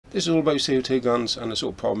This is all about CO2 guns and the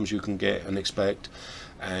sort of problems you can get and expect,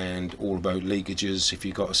 and all about leakages. If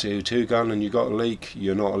you've got a CO2 gun and you've got a leak,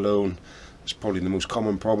 you're not alone. It's probably the most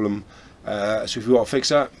common problem. So if you want to fix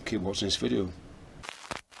that, keep watching this video.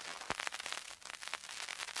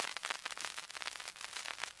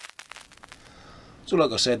 So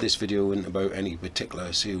like I said, this video isn't about any particular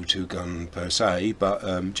CO2 gun per se, but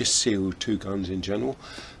just CO2 guns in general.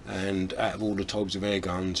 And out of all the types of air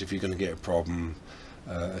guns, if you're going to get a problem,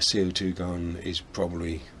 a CO2 gun is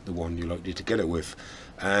probably the one you're likely to get it with.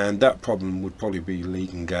 And that problem would probably be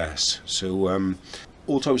leaking gas. So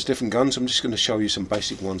all types of different guns. I'm just going to show you some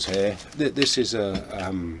basic ones here. This is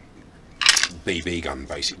a BB gun,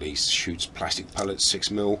 basically. Shoots plastic pellets,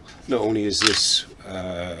 6mm. Not only is this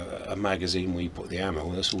a magazine where you put the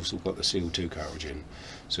ammo, it's also got the CO2 cartridge in.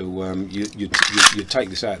 So you take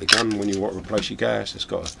this out of the gun when you want to replace your gas. It's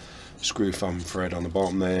got a screw thumb thread on the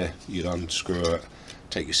bottom there. You'd unscrew it,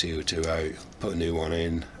 take your CO2 out, put a new one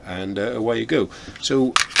in, and away you go.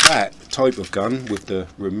 So that type of gun with the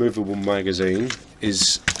removable magazine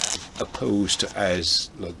is opposed to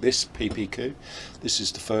as like this PPQ. This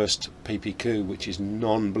is the first PPQ which is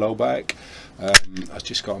non-blowback. I've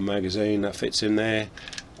just got a magazine that fits in there.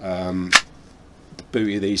 The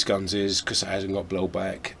beauty of these guns is because it hasn't got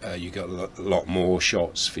blowback, you got a lot more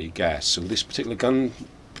shots for your gas. So this particular gun,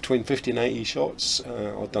 between 50 and 80 shots.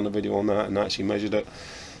 I've done a video on that and actually measured it,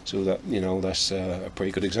 so that, you know, that's a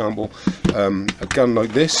pretty good example. A gun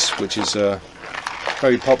like this, which is a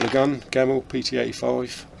very popular gun, Gamma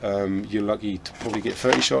PT85, you're lucky to probably get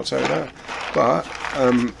 30 shots out of that. But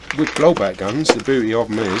with blowback guns, the beauty of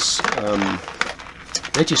them is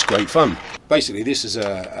they're just great fun. Basically, this is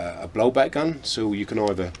a blowback gun, so you can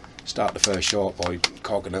either start the first shot by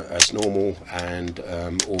cocking it as normal, and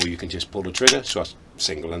or you can just pull the trigger, so that's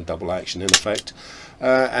single and double action in effect.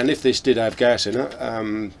 And if this did have gas in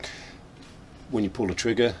it, when you pull the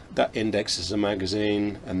trigger, that indexes the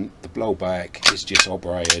magazine, and the blowback is just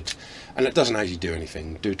operated, and it doesn't actually do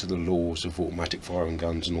anything due to the laws of automatic firing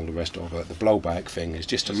guns and all the rest of it. The blowback thing is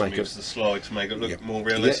just to make it, the slide to make it look more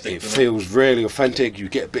realistic. It feels really authentic. You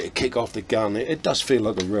get a bit of kick off the gun. It does feel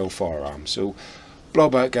like a real firearm. So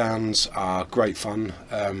blowback guns are great fun.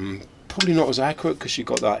 Probably not as accurate because you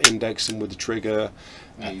got that indexing with the trigger.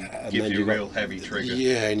 And give then you a real heavy trigger.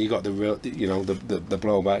 Yeah, and you got the real, you know, the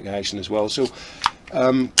blowback action as well. So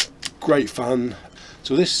great fun.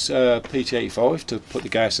 So this PT85, to put the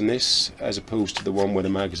gas in this, as opposed to the one where the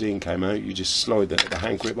magazine came out, you just slide the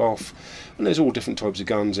hand grip off. And there's all different types of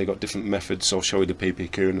guns. They've got different methods. I'll show you the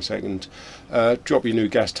PPQ in a second. Drop your new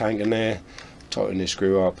gas tank in there, tighten this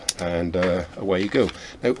screw up, and away you go.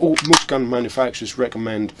 Now, most gun manufacturers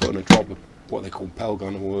recommend putting a drop of what they call Pell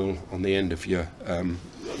gun oil on the end of your,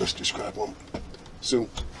 let's just grab one. So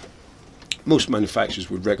most manufacturers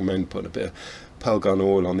would recommend putting a bit of Pell gun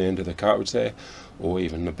oil on the end of the cartridge there, or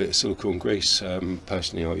even a bit of silicone grease.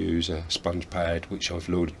 Personally, I use a sponge pad which I've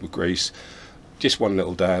loaded with grease. Just one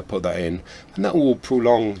little dab, put that in, and that will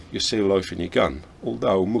prolong your seal life in your gun.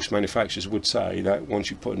 Although most manufacturers would say that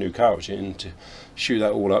once you put a new cartridge in, to shoot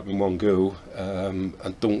that all up in one go,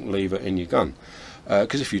 and don't leave it in your gun.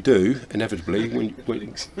 Because if you do, inevitably, when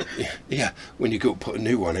you go to put a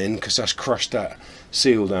new one in, because that's crushed that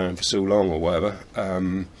seal down for so long or whatever,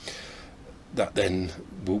 that then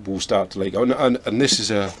will start to leak. And this is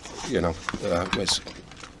a, you know, where's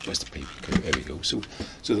the PPQ? There we go. So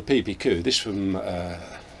the PPQ, this from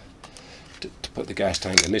to put the gas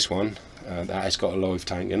tank in this one, that has got a live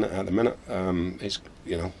tank in it at the minute. It's,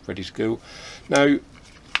 you know, ready to go. Now,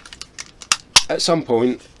 at some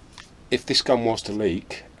point, if this gun was to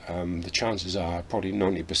leak, the chances are probably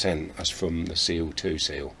 90% as from the CO2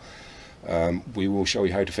 seal. We will show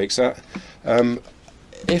you how to fix that.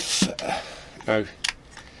 If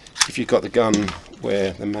you've got the gun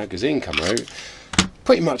where the magazine come out,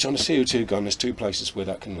 pretty much on a CO2 gun there's two places where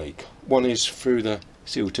that can leak. One is through the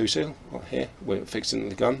CO2 seal, right here, where it fixed into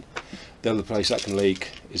the gun. The other place that can leak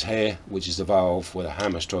is here, which is the valve, where the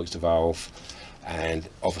hammer strikes the valve. And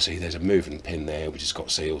obviously there's a moving pin there which has got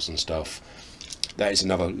seals and stuff. That is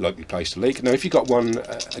another likely place to leak. Now if you've got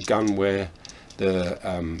a gun where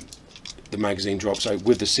the magazine drops out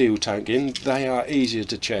with the seal tank in, they are easier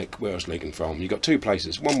to check where it's leaking from. You've got two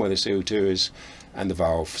places, one where the CO2 is and the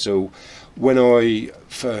valve. So when I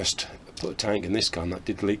first put a tank in this gun, that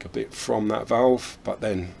did leak a bit from that valve, but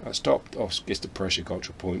then I stopped. I guess the pressure got to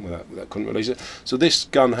a point where that couldn't release it. So this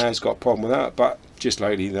gun has got a problem with that, but just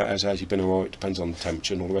lately that has actually been alright, depends on the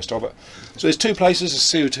temperature and all the rest of it. So there's two places a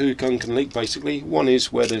CO2 gun can leak basically. One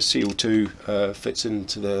is where the CO2 fits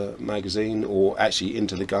into the magazine, or actually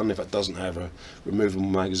into the gun if it doesn't have a removable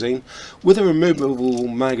magazine. With a removable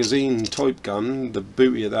magazine type gun, the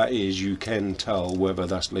beauty of that is you can tell whether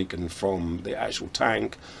that's leaking from the actual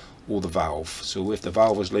tank or the valve. So if the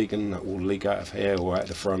valve is leaking, that will leak out of here or out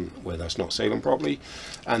the front where that's not sealing properly,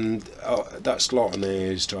 and that slot in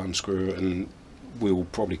there is to unscrew it, and we'll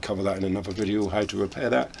probably cover that in another video, how to repair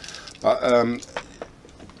that. But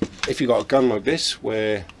if you've got a gun like this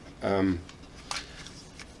where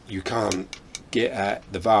you can't get at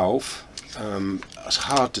the valve, it's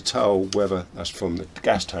hard to tell whether that's from the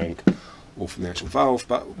gas tank or from the actual valve,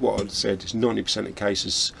 but what I've said is 90% of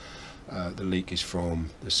cases the leak is from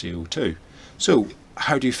the CO2. So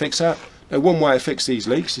how do you fix that? Now, one way to fix these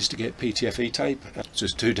leaks is to get PTFE tape. So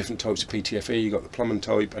there's two different types of PTFE. You've got the plumbing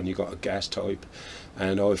type and you've got a gas type,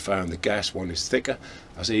 and I've found the gas one is thicker,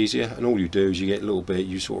 that's easier, and all you do is you get a little bit,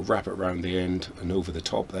 you sort of wrap it around the end and over the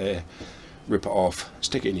top there, rip it off,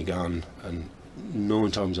 stick it in your gun, and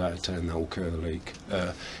 9 times out of 10 that will cure the leak.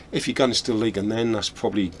 If your gun is still leaking, then that's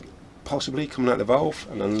possibly coming out the valve,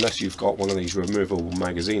 and unless you've got one of these removable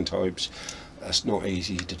magazine types, that's not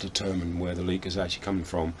easy to determine where the leak is actually coming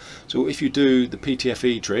from. So if you do the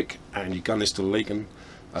PTFE trick and your gun is still leaking,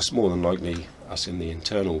 that's more than likely that's in the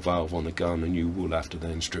internal valve on the gun, and you will have to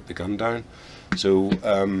then strip the gun down. So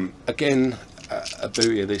again, a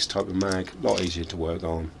beauty of this type of mag, a lot easier to work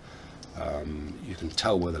on. You can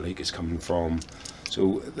tell where the leak is coming from.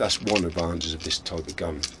 So that's one advantage of this type of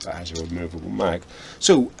gun that has a removable mag.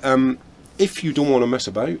 So if you don't want to mess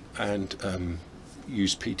about and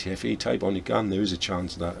use PTFE tape on your gun, there is a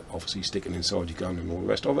chance of that obviously sticking inside your gun and all the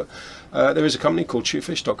rest of it. There is a company called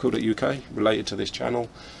shootfish.co.uk related to this channel,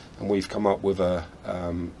 and we've come up with a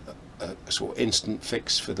sort of instant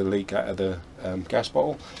fix for the leak out of the gas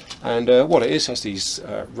bottle. And what it is, has these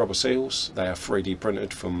rubber seals. They are 3D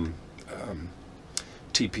printed from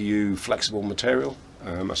TPU flexible material.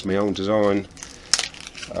 That's my own design.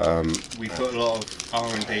 We put a lot of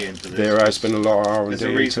R&D into this. There has been a lot of R&D. There's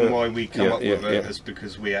a reason why we come up with it, is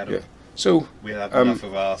because we had we had enough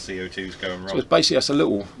of our CO2s going wrong. So it's basically, that's a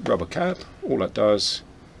little rubber cap. All that does,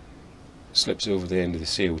 slips over the end of the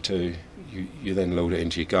CO2. You then load it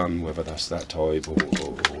into your gun, whether that's that type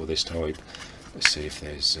or this type. Let's see if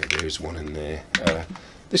there's one in there.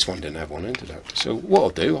 This one didn't have one in, did it? So what I'll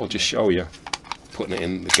do, I'll just show you putting it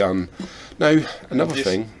in the gun. Now another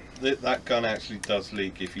thing, that gun actually does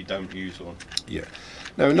leak if you don't use one. Yeah.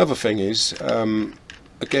 Now another thing is,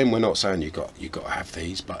 again, we're not saying you got to have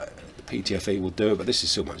these, but the PTFE will do it. But this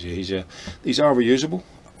is so much easier. These are reusable.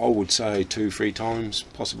 I would say 2-3 times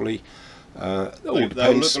possibly. They'll look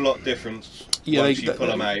a lot different once you pull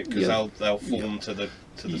them out, because they'll form to the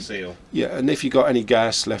seal. Yeah, and if you've got any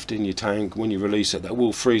gas left in your tank, when you release it, that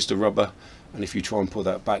will freeze the rubber, and if you try and put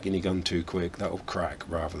that back in your gun too quick, that will crack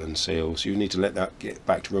rather than seal. So you need to let that get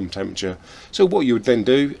back to room temperature. So what you would then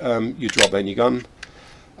do, you drop that in your gun,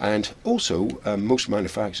 and also most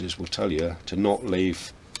manufacturers will tell you to not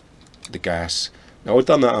leave the gas. Now I've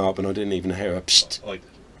done that up and I didn't even hear a psst.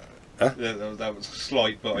 That was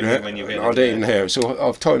slight, but I knew when you hit it. I didn't even hear it, so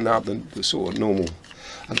I've tightened up the sort of normal.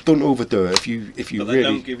 And don't overdo it. If you but really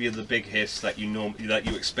don't give you the big hiss that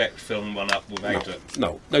you expect filling one up without it.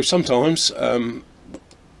 No. Sometimes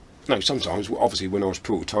obviously when I was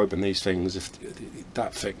prototyping these things, if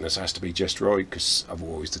that thickness has to be just right, because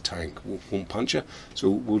otherwise the tank won't puncture. So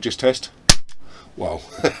we'll just test. Wow,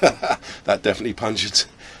 that definitely punctured.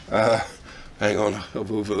 Hang on,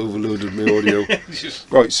 I've overloaded my audio.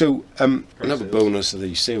 Right, so another bonus of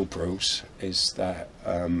these Seal Pros is that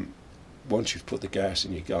once you've put the gas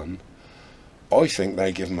in your gun, I think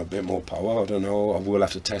they give them a bit more power. I don't know, I will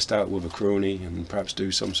have to test out with a crony and perhaps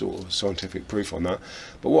do some sort of scientific proof on that.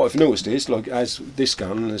 But what I've noticed is, like, as this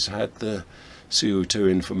gun has had the CO2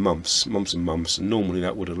 in for months and months, and normally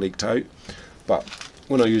that would have leaked out. But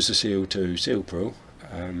when I use the CO2 Seal Pro,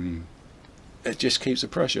 it just keeps the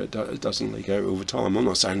pressure. It doesn't leak out over time. I'm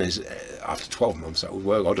not saying there's after 12 months that would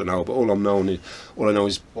work. I don't know, but all I know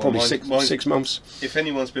is probably six months. If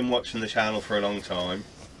anyone's been watching the channel for a long time,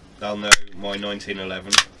 they'll know my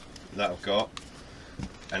 1911 that I've got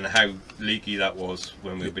and how leaky that was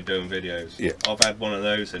when we were doing videos. Yeah. I've had one of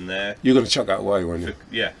those in there. You're going to chuck that away, weren't you?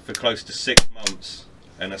 Yeah, for close to 6 months,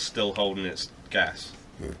 and it's still holding its gas.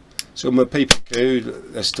 Yeah. So my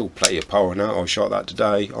PPQ, there's still plenty of power now. I shot that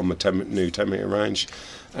today on my new 10-meter range,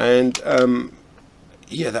 and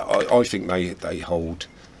yeah, I think they hold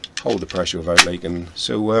the pressure without leaking.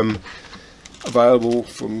 So available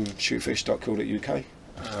from shootfish.co.uk.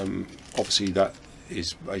 Obviously that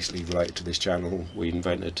is basically related to this channel. We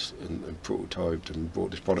invented and prototyped and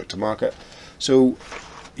brought this product to market, so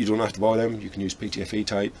you don't have to buy them. You can use PTFE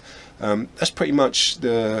tape. That's pretty much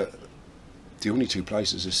the only two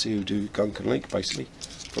places a CO2 gun can leak, basically,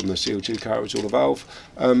 from the CO2 cartridge or the valve.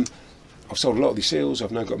 I've sold a lot of these seals.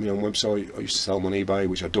 I've now got my own website. I used to sell them on eBay,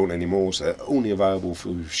 which I don't anymore, so they're only available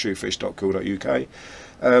through shootfish.co.uk.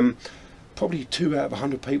 Probably 2 out of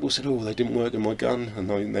 100 people said, oh, they didn't work in my gun, and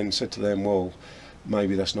I then said to them, well,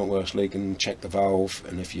 maybe that's not worth leaking, check the valve,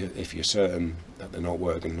 and if you're certain that they're not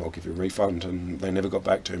working, I'll give you a refund. And they never got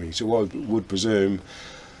back to me. So I would presume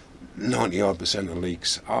 90% of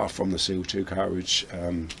leaks are from the CO2 cartridge.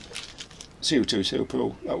 CO2 seal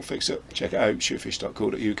pool, that will fix it. Check it out,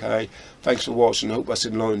 shootfish.co.uk. Thanks for watching. I hope that's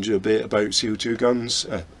enlightened you a bit about CO2 guns.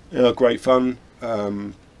 Great fun.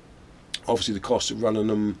 Obviously the cost of running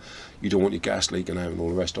them, you don't want your gas leaking out and all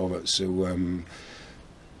the rest of it. So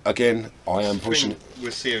again, I am pushing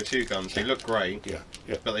with CO2 guns. They look great, yeah,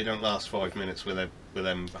 but they don't last 5 minutes with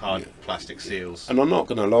them hard plastic seals. And I'm not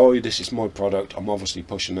going to lie, this is my product. I'm obviously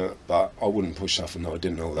pushing it, but I wouldn't push something that I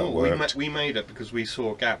didn't know that worked. We made it because we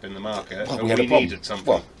saw a gap in the market, well, and we needed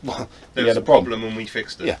something. Well, there was a problem and we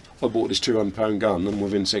fixed it. Yeah, I bought this £200 gun, and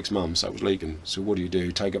within 6 months that was leaking. So what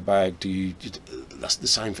do? Take it back? That's the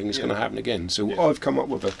same thing that's going to happen again. So I've come up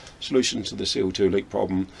with a solution to the CO2 leak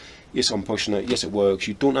problem. Yes, I'm pushing it. Yes, it works.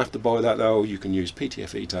 You don't have to buy that though. You can use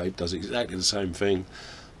PTFE tape. Does exactly the same thing.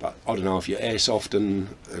 But I don't know if you're airsoft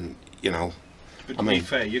and you know. But to be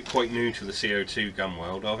fair, you're quite new to the CO2 gun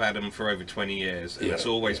world. I've had them for over 20 years, and it's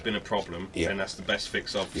always been a problem. And that's the best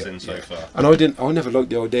fix I've seen so far. And I never liked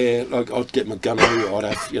the idea. Like, I'd get my gun out.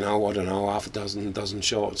 I'd have, I don't know, half a dozen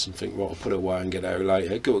shots, and think, well, I'll put it away and get it out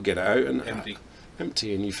later. Go get it out and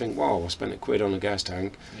empty, and you think, wow, I spent £1 on a gas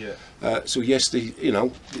tank. So yes,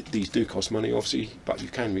 these do cost money, obviously, but you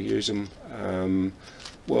can reuse them.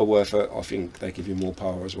 Well worth it. I think they give you more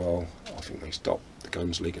power as well. I think they stop the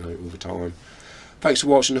guns leaking out all the time. Thanks for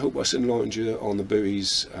watching. I hope that's enlightened you on the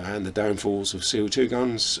beauties and the downfalls of CO2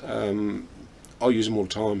 guns. I use them all the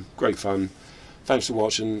time. Great fun. Thanks for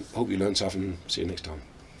watching. Hope you learned something. See you next time.